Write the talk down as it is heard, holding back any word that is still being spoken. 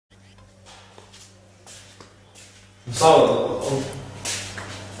So,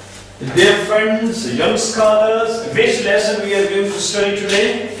 dear friends, young scholars, which lesson we are going to study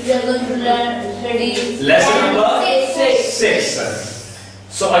today? We are going to study lesson number 6.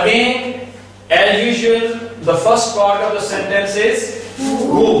 So again, as usual, the first part of the sentence is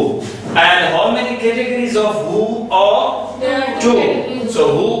who. And how many categories of who are? 2.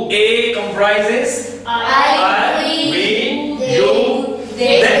 So who A comprises I, we, you,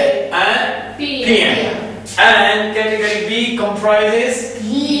 they, and PM. And category B comprises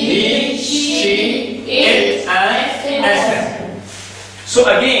he, she, it, and SM. So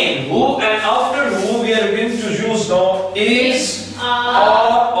again, who and after who we are going to use now is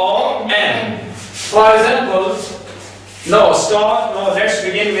are or am. For example, let's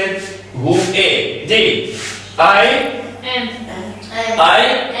begin with who A. D. I am.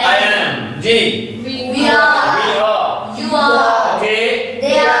 D. We are. You are. Okay.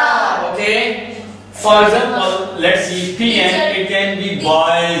 They are. Okay. For example, let's see PM. It can be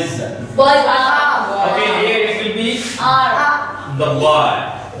boys. Boys are. Okay. Here it will be Are. the boy.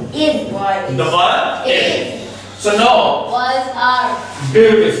 Is. The boy is. So now, Boys are.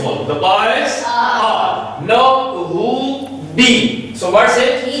 beautiful. The boys are. Now who B. So what's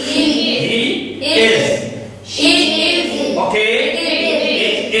it? He is. She is. Okay.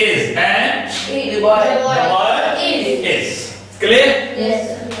 It is. And The boy is. Clear?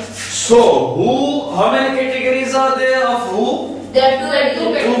 Yes. So who? How many categories are there of who? There are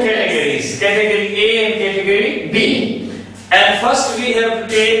two Categories. Category A and category B. And first we have to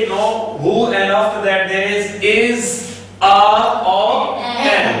take now who, and after that there is, are, or,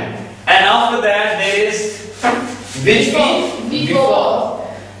 am. And after that there is which before.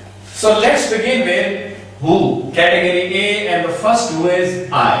 So let's begin with who. Category A, and the first who is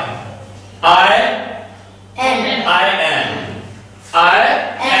I. I am.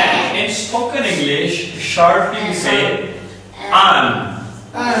 In spoken English, shortly we say I'm.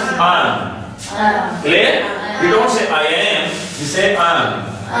 Clear? We don't say I am, we say I'm.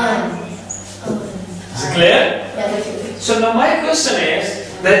 Is it clear? So now my question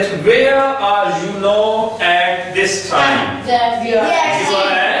is that where are you now at this time? You are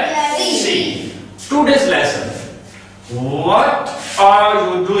at C. Today's lesson. What are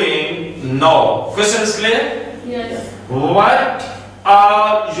you doing now? Question is clear? Yes. What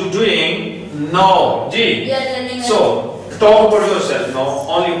are you doing now? G. We are learning. So talk about yourself now,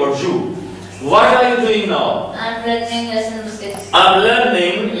 only about you. What are you doing now? I'm learning lesson number 6. I'm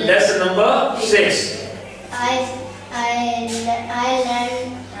learning lesson number 6. I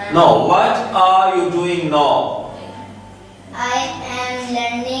learn. No, what are you doing now? I am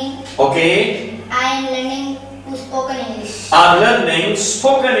learning. Okay. I am learning to spoken English. I'm learning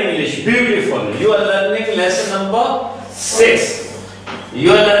spoken English. Beautiful. You are learning lesson number 6.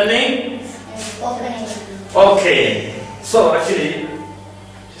 You are learning Spoken English. Okay. So actually,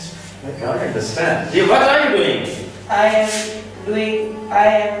 I can't understand. What are you doing?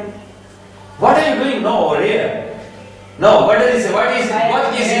 What are you doing now over here? No, what does he say? What is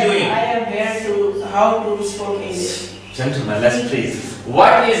he doing? I am here to how to speak English. Gentlemen, let's please.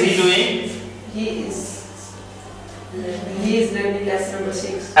 What is he doing? He is learning lesson number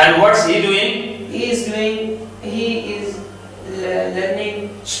 6. And what's he doing? He is learning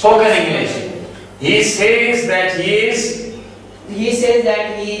Spoken English. He says that he is reading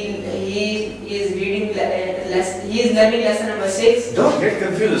he is learning lesson number 6. Don't get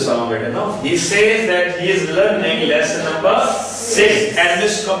confused some of it, no? He says that he is learning lesson number 6, and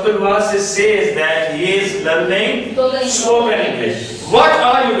Mr. Kapil Vasi says that he is learning spoken English. What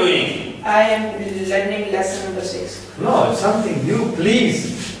are you doing? I am learning lesson number 6. No, it's something new,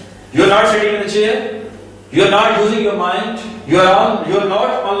 please. You are not sitting in the chair. You are not using your mind. You are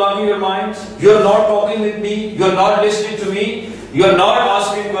not unlocking your mind. You are not talking with me. You are not listening to me. You are not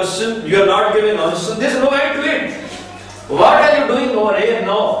asking questions. You are not giving answers. There is no end to it. What are you doing over here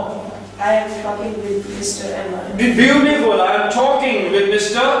now? I am talking with Mr. MR. Beautiful. I am talking with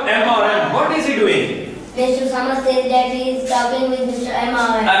Mr. MRM. What is he doing? Mr. Sama says that he is talking with Mr.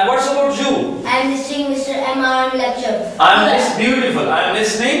 MRM. And what's about you? I am listening Mr. MRM lecture. Beautiful. I am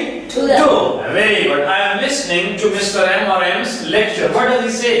listening to. Very good. I am listening to Mr. MRM's lecture. What does he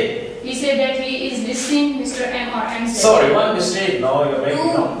say? He said that he is listening Mr. MRM. Sorry, one mistake. No, you're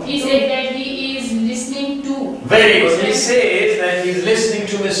making no. He said that he is listening to. Very good. He says that he is listening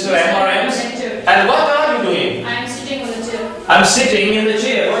to Mr. MRM's lecture. And what are you doing? I am sitting on the chair. I'm sitting in the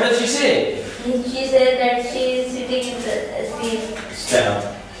chair. What does she say? She said that she is sitting in the seat. Stand up.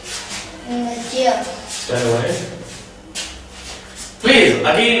 In the chair. Stand away. Please,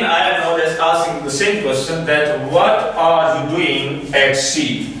 again, I am now just asking the same question, that what are you doing at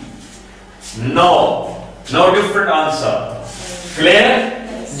sea? No. No different answer.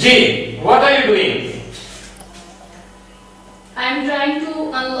 Clear? G, what are you doing? I am trying to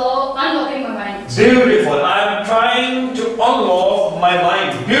unlocking my mind. Beautiful. I am trying to unlock my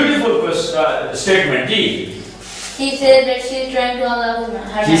mind. Beautiful statement. G. She says that she is trying to unlock her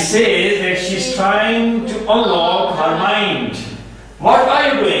mind. She says that she's trying to unlock her mind. What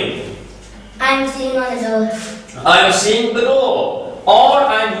are you doing? I'm sitting on the door. I'm seeing the door. Or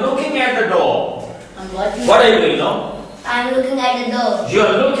I'm looking at the door. What are you doing now? I'm looking at the door.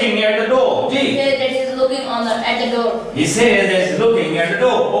 You're looking at the door. He G. says that he's looking at the door. He says that he's looking at the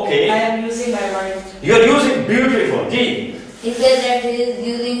door. I Okay. am using my mind. You're using beautiful. G. He says that he is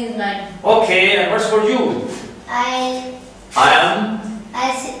using his mind. Okay. And what's for you? I I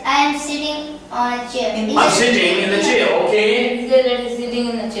am sitting on a chair. am sitting in the chair. Okay. He says that he's sitting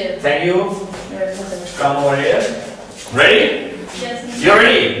in the chair. Thank you. Come over here. Ready? Yes. You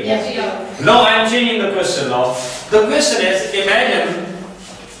ready? Yes, we are. No, I'm changing the question now. The question is, imagine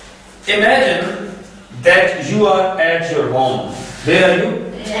that you are at your home. Where are you?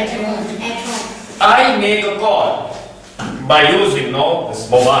 At home. At home. I make a call by using this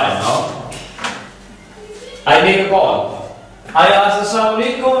mobile now. I make a call. I ask Assalamu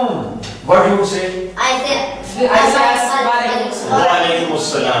alaikum. What do you say? I said. Wa alaikum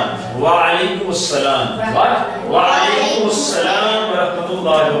assalam. Wa alaikum assalam. What? Wa alaikum assalam wa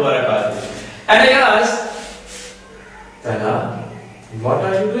rahmatullahi wa barakatuh. And I ask, Tala, what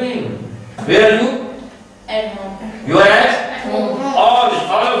are you doing? Where are you? At home. You are at? At home. All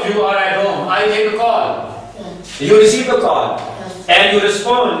of you are at home. I make a call. You receive a call. And you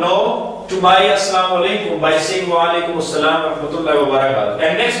respond to my assalamu alaikum by saying wa alaikum assalam wa rahmatullahi wa barakatuh.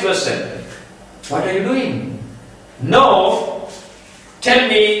 And next question. What are you doing? No. Tell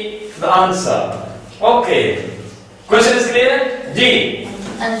me the answer. Okay. Question is clear? G.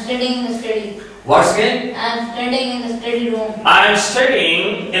 I'm studying in the study. What's again? I'm studying in the study room. I am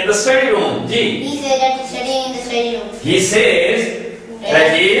studying in the study room. G. He said that he's studying in the study room. He says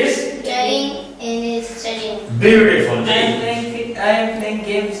that he is Studying in his study room. beautiful. I am G. playing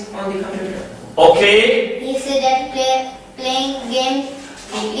games on the computer. Okay. He said that playing games.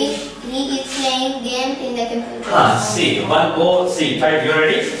 He is playing games in the computer. See, one more. See, type. You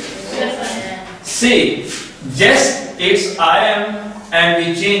ready? Yes, I am. See, just it's I am and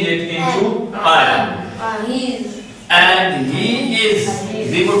we change it into I am. He is. And he is.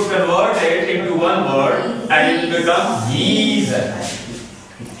 We would convert it into one word and it will become he's.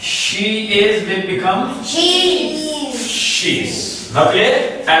 She is will become She is. she's. Now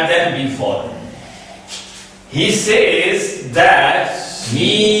clear? And then before. He says that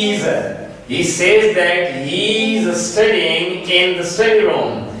he says that he's studying in the study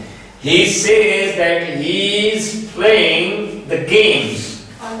room. He says that he's playing the games.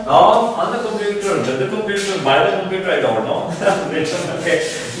 On the computer. By the computer, I don't know. Okay.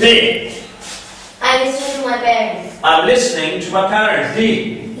 D. I'm listening to my parents. I'm listening to my parents.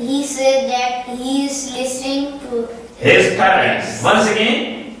 D. He said that he is listening to His parents. Once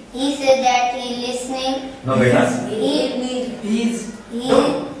again. He said that he listening. No, beta. He's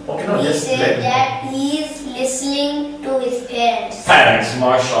Okay, no, He just said let that he is listening to his parents. parents.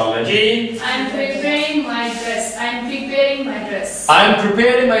 MashaAllah. G. I am preparing my dress. I am preparing my dress. I'm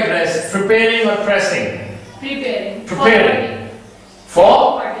preparing my dress. Preparing or pressing? Preparing. Preparing.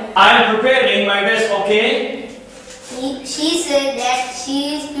 For? I'm preparing my dress. Okay. She said that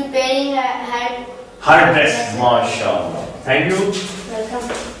she is preparing Her dress. MashaAllah. Thank you. Welcome.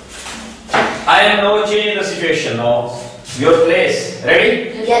 I am now changing the situation now. Your place.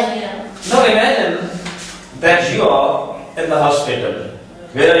 Ready? Yes. Now imagine that you are in the hospital.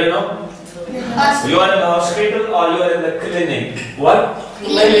 Where are you now? You are in the hospital or you are in the clinic? What?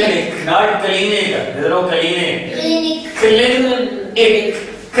 Clinic. Not clinic. There is no clinic. Clinic.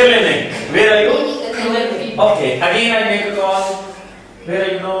 Clinic. Where are you? Clinic. Okay. Again I make a call. Where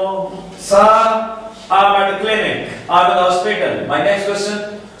are you now? Sir, I'm at the clinic. I'm in the hospital. My next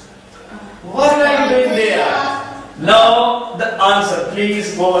question. What are you doing there? Now the answer,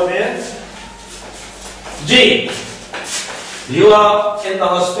 please go over there. G. You are in the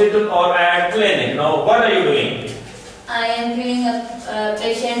hospital or at clinic. Now what are you doing? I am feeling a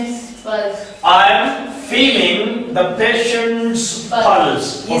patient's pulse. I am feeling the patient's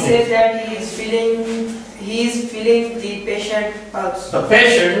pulse. He says that he is feeling the patient pulse. The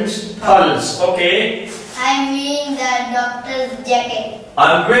patient's pulse. Okay. I am wearing the doctor's jacket.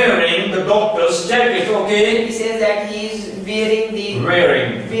 I'm wearing the doctor's jacket. Okay. He says that he is wearing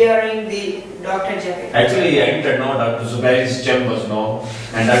the doctor jacket. Actually, I entered no Dr. Zubair's chambers no,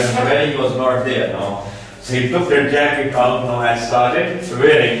 and Dr. Zubair was not there no. So he took the jacket out now and started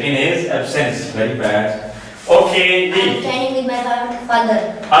wearing in his absence. Very bad. Okay, I'm D. standing with my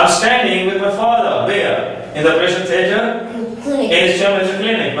father. I'm standing with my father. Where? In the patient theater? Clinic. In his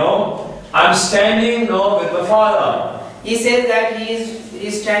clinic, no? I'm standing, no, with my father. He says that he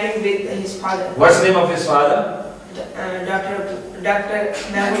is standing with his father. What's the name of his father? Doctor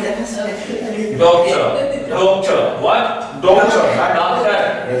Mahmoud. Doctor. What? Doctor, not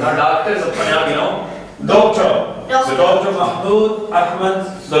doctor. Not doctor is a Punjabi, no? Doctor. So Dr. Mahmoud Ahmad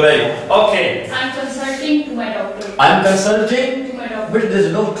Zubair. Okay. I'm consulting to my doctor. I'm consulting, To my doctor. but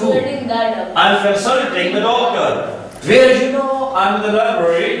there's no two. Holding that up. I'm consulting the doctor. Where you know I'm in the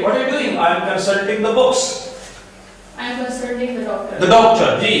library? What are you doing? I'm consulting the books. I'm consulting the doctor. The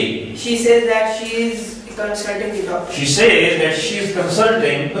doctor, G. She says that she is consulting the doctor. She says that she is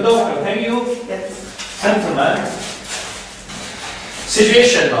consulting the doctor. Thank you. Yes. Gentlemen.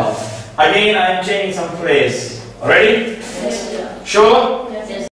 Situation now. Again, I am changing some phrase. Ready? Yes, sir. Sure?